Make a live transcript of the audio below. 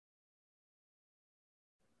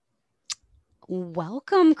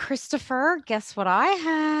Welcome, Christopher. Guess what I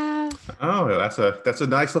have? Oh, that's a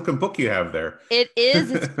nice looking book you have there. It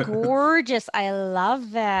is. It's gorgeous. I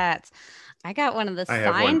love that. I got one of the I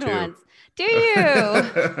have one signed too. ones. Do you?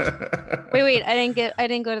 Wait. I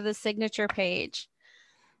didn't go to the signature page.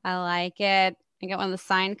 I like it. I got one of the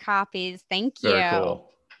signed copies. Thank Very you.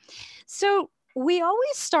 cool. So we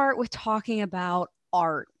always start with talking about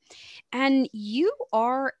art, and you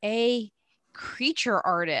are a creature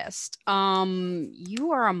artist.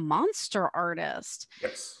 You are a monster artist.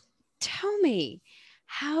 Yes. Tell me,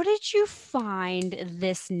 how did you find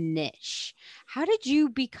this niche? How did you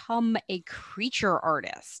become a creature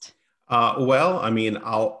artist? Well, I mean,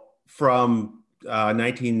 I'll from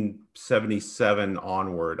 1977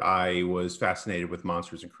 onward, I was fascinated with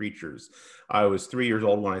monsters and creatures. I was 3 years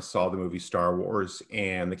old when I saw the movie Star Wars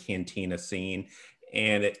and the cantina scene,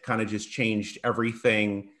 and it kind of just changed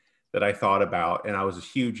everything that I thought about. And I was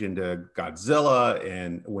huge into Godzilla,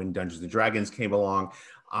 and when Dungeons and Dragons came along,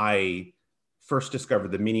 I first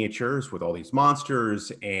discovered the miniatures with all these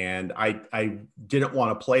monsters, and I didn't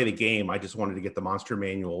want to play the game. I just wanted to get the monster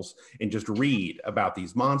manuals and just read about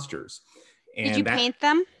these monsters. Did you And that paint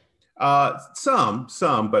them?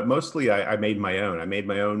 some, but mostly I made my own. I made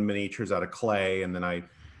my own miniatures out of clay, and then I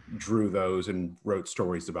drew those and wrote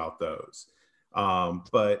stories about those.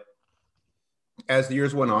 But as the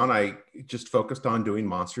years went on, I just focused on doing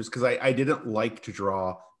monsters because I didn't like to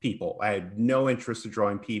draw people. I had no interest in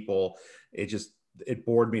drawing people. It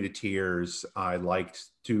bored me to tears. I liked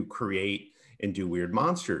to create and do weird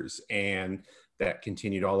monsters. And that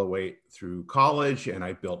continued all the way through college. And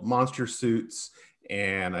I built monster suits,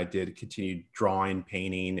 and I did continued drawing,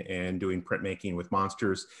 painting, and doing printmaking with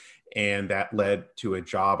monsters. And that led to a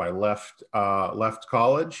job. I left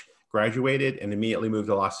college, graduated, and immediately moved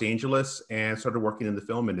to Los Angeles and started working in the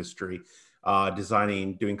film industry,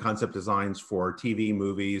 doing concept designs for TV,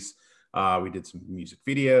 movies. We did some music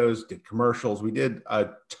videos, did commercials. We did a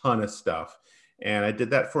ton of stuff. And I did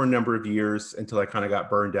that for a number of years until I kind of got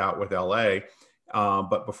burned out with LA.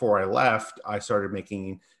 But before I left, I started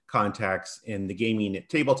making contacts in the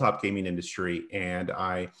tabletop gaming industry. And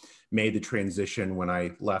I made the transition when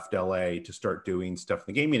I left LA to start doing stuff in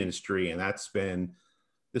the gaming industry. And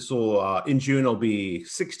in June will be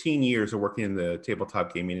 16 years of working in the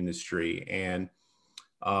tabletop gaming industry. And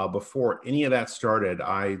before any of that started,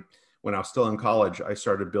 when I was still in college, I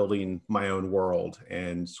started building my own world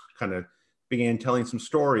and kind of began telling some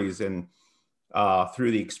stories. And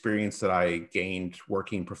through the experience that I gained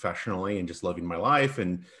working professionally and just living my life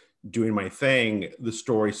and doing my thing, the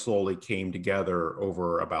story slowly came together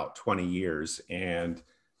over about 20 years. And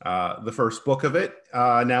the first book of it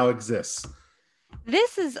now exists.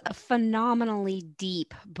 This is a phenomenally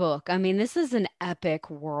deep book. I mean, this is an epic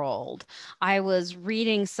world. I was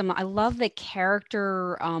reading I love the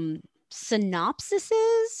character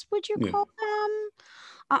synopsises, would you Yeah. call them?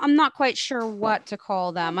 I'm not quite sure what to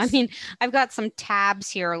call them. I mean, I've got some tabs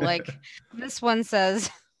here. Like this one says,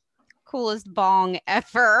 coolest bong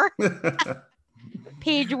ever. Oh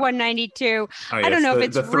Page 192. I don't yes, know if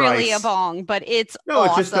it's the really a thrice. bong, but it's No,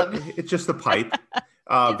 awesome. it's just the pipe, It's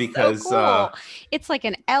so because cool. It's like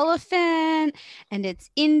an elephant and it's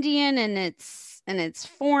Indian and it's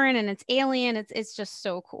foreign and it's alien. It's just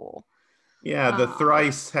so cool. yeah, the Um,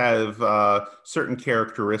 thrice have certain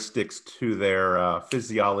characteristics to their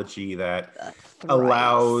physiology that the thrice.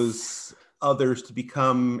 allows others to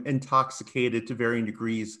become intoxicated to varying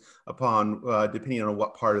degrees upon depending on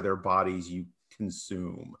what part of their bodies you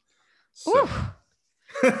consume. Ooh.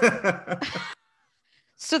 So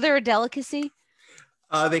So they're a delicacy.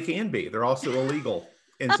 they can be. They're also illegal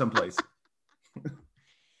in some places.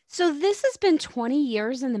 So this has been 20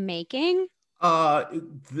 years in the making. Uh,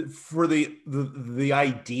 for the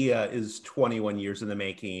idea is 21 years in the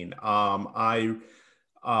making. Uh,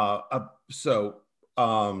 uh so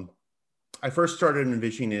um I first started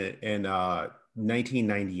envisioning it in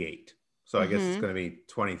 1998. So I guess it's Hmm. going to be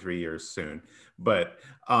 23 years soon. But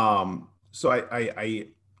so I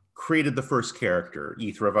created the first character,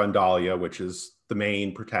 Ithra Vandalia, which is the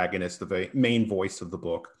main protagonist, the main voice of the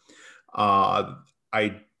book.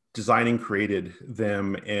 I designed and created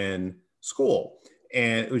them in school,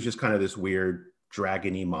 and it was just kind of this weird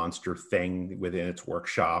dragony monster thing within its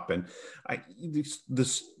workshop. And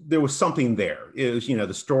there was something there. It was,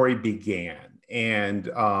 the story began, and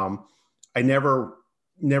I never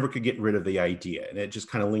could get rid of the idea, and it just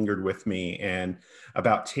kind of lingered with me. And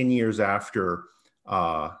about 10 years after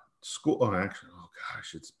school, oh, actually, oh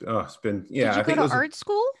gosh, it's been, Did yeah, you I go think it to was, art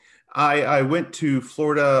school? I went to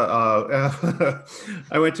Florida.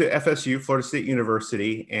 I went to FSU, Florida State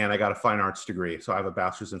University, and I got a fine arts degree. So I have a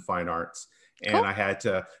bachelor's in fine arts. and Cool. I had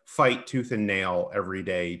to fight tooth and nail every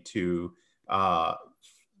day uh,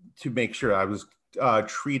 to make sure I was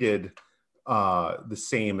treated the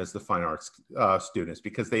same as the fine arts students,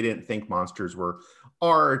 because they didn't think monsters were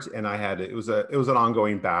art, and it was an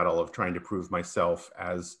ongoing battle of trying to prove myself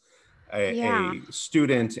as Yeah. a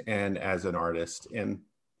student and as an artist, and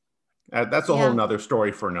that's a whole Yeah. nother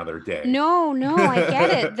story for another day. No, no, I get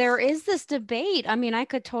it. There is this debate. I mean, I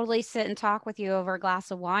could totally sit and talk with you over a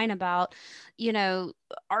glass of wine about, you know,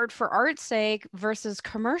 art for art's sake versus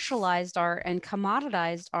commercialized art and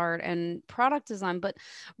commoditized art and product design. But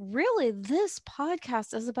really, this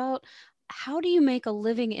podcast is about how do you make a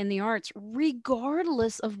living in the arts,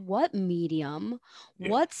 regardless of what medium, Yeah.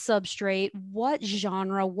 what substrate, what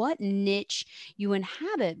genre, what niche you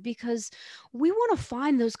inhabit, because we want to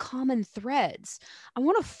find those common threads. I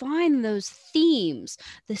want to find those themes,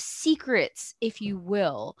 the secrets, if you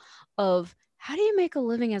will, of how do you make a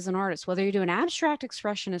living as an artist, whether you do an abstract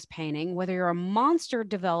expressionist painting, whether you're a monster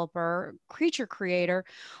developer, creature creator,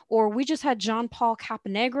 or we just had John Paul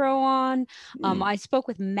Caponegro on. Hmm. I spoke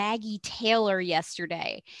with Maggie Taylor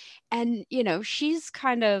yesterday, and she's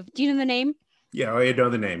kind of, do you know the name? Yeah, I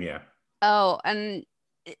know the name. Yeah. Oh, and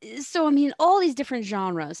so I mean, all these different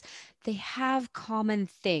genres, they have common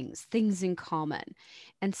things in common.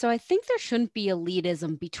 And so I think there shouldn't be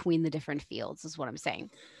elitism between the different fields, is what I'm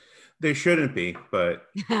saying. They shouldn't be, but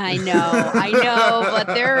I know, but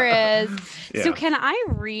there is. So yeah, can I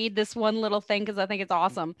read this one little thing? Because I think it's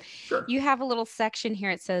awesome. sure. You have a little section here.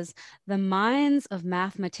 It says, the minds of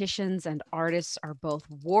mathematicians and artists are both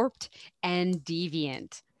warped and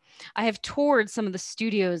deviant. I have toured some of the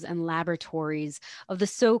studios and laboratories of the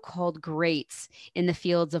so called greats in the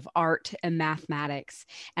fields of art and mathematics,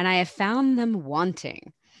 and I have found them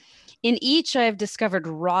wanting. In each, I have discovered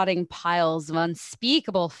rotting piles of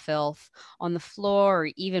unspeakable filth on the floor or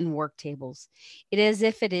even work tables. It is as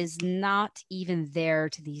if it is not even there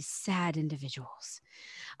to these sad individuals.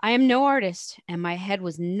 I am no artist, and my head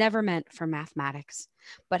was never meant for mathematics.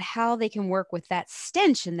 But how they can work with that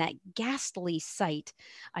stench and that ghastly sight,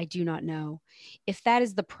 I do not know. If that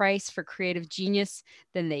is the price for creative genius,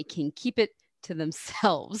 then they can keep it to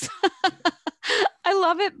themselves. I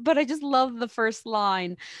love it, but I just love the first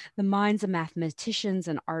line. The minds of mathematicians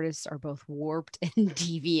and artists are both warped and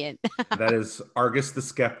deviant. That is Argus the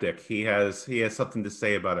skeptic. He has something to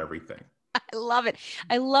say about everything. I love it.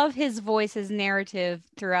 I love his voice, his narrative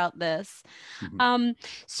throughout this. Mhm. Um,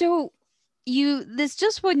 so this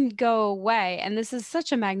just wouldn't go away, and this is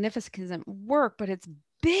such a magnificent work, but it's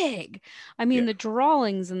big. I mean, Yeah. the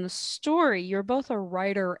drawings and the story, you're both a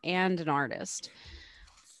writer and an artist.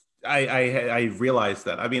 I realized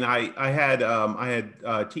that. I mean, I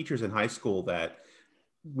had teachers in high school that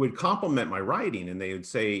would compliment my writing, and they would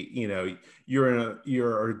say, you're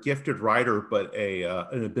a gifted writer, but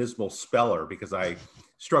an abysmal speller, because I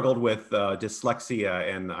struggled with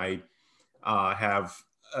dyslexia, and I have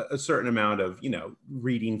a certain amount of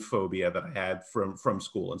reading phobia that I had from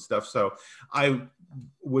school and stuff. So I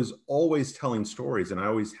was always telling stories, and I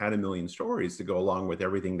always had a million stories to go along with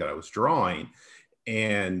everything that I was drawing,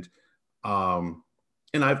 and um,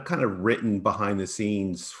 and I've kind of written behind the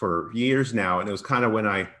scenes for years now. And it was kind of when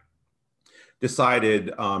I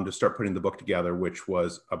decided to start putting the book together, which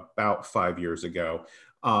was about 5 years ago.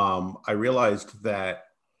 I realized that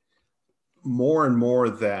more and more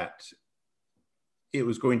that it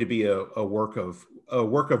was going to be a work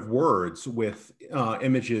of words with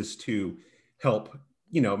images to help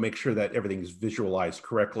make sure that everything's visualized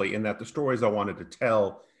correctly, and that the stories I wanted to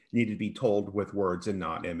tell needed to be told with words and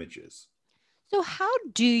not images. So, how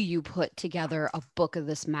do you put together a book of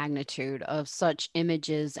this magnitude of such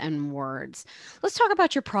images and words? Let's talk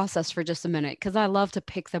about your process for just a minute, because I love to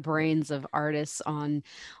pick the brains of artists on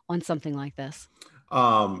something like this.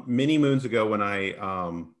 Many moons ago, when I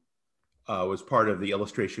was part of the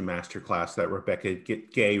illustration masterclass that Rebecca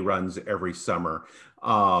Gay runs every summer,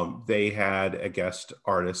 they had a guest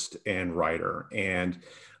artist and writer. And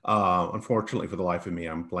unfortunately, for the life of me,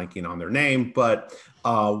 I'm blanking on their name. But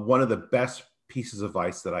one of the best pieces of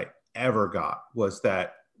advice that I ever got was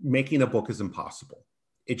that making a book is impossible.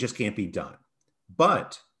 It just can't be done.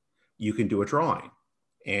 But you can do a drawing,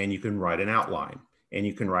 and you can write an outline, and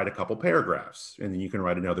you can write a couple paragraphs, and then you can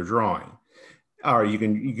write another drawing, or you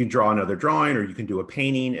can draw another drawing, or you can do a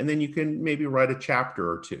painting, and then you can maybe write a chapter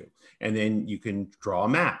or two, and then you can draw a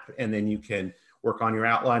map, and then you can work on your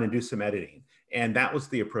outline and do some editing. And that was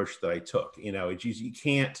the approach that I took.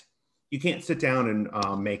 You can't sit down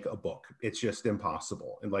and make a book. It's just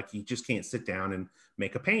impossible. And like, you just can't sit down and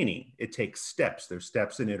make a painting. It takes steps. There's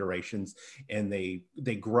steps and iterations, and they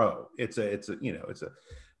grow.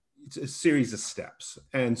 it's a series of steps.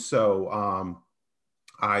 And so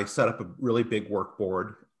I set up a really big work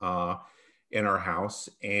board in our house,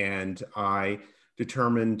 and I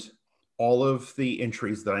determined all of the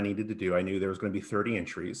entries that I needed to do. I knew there was going to be 30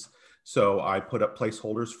 entries. So I put up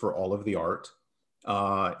placeholders for all of the art.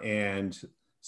 And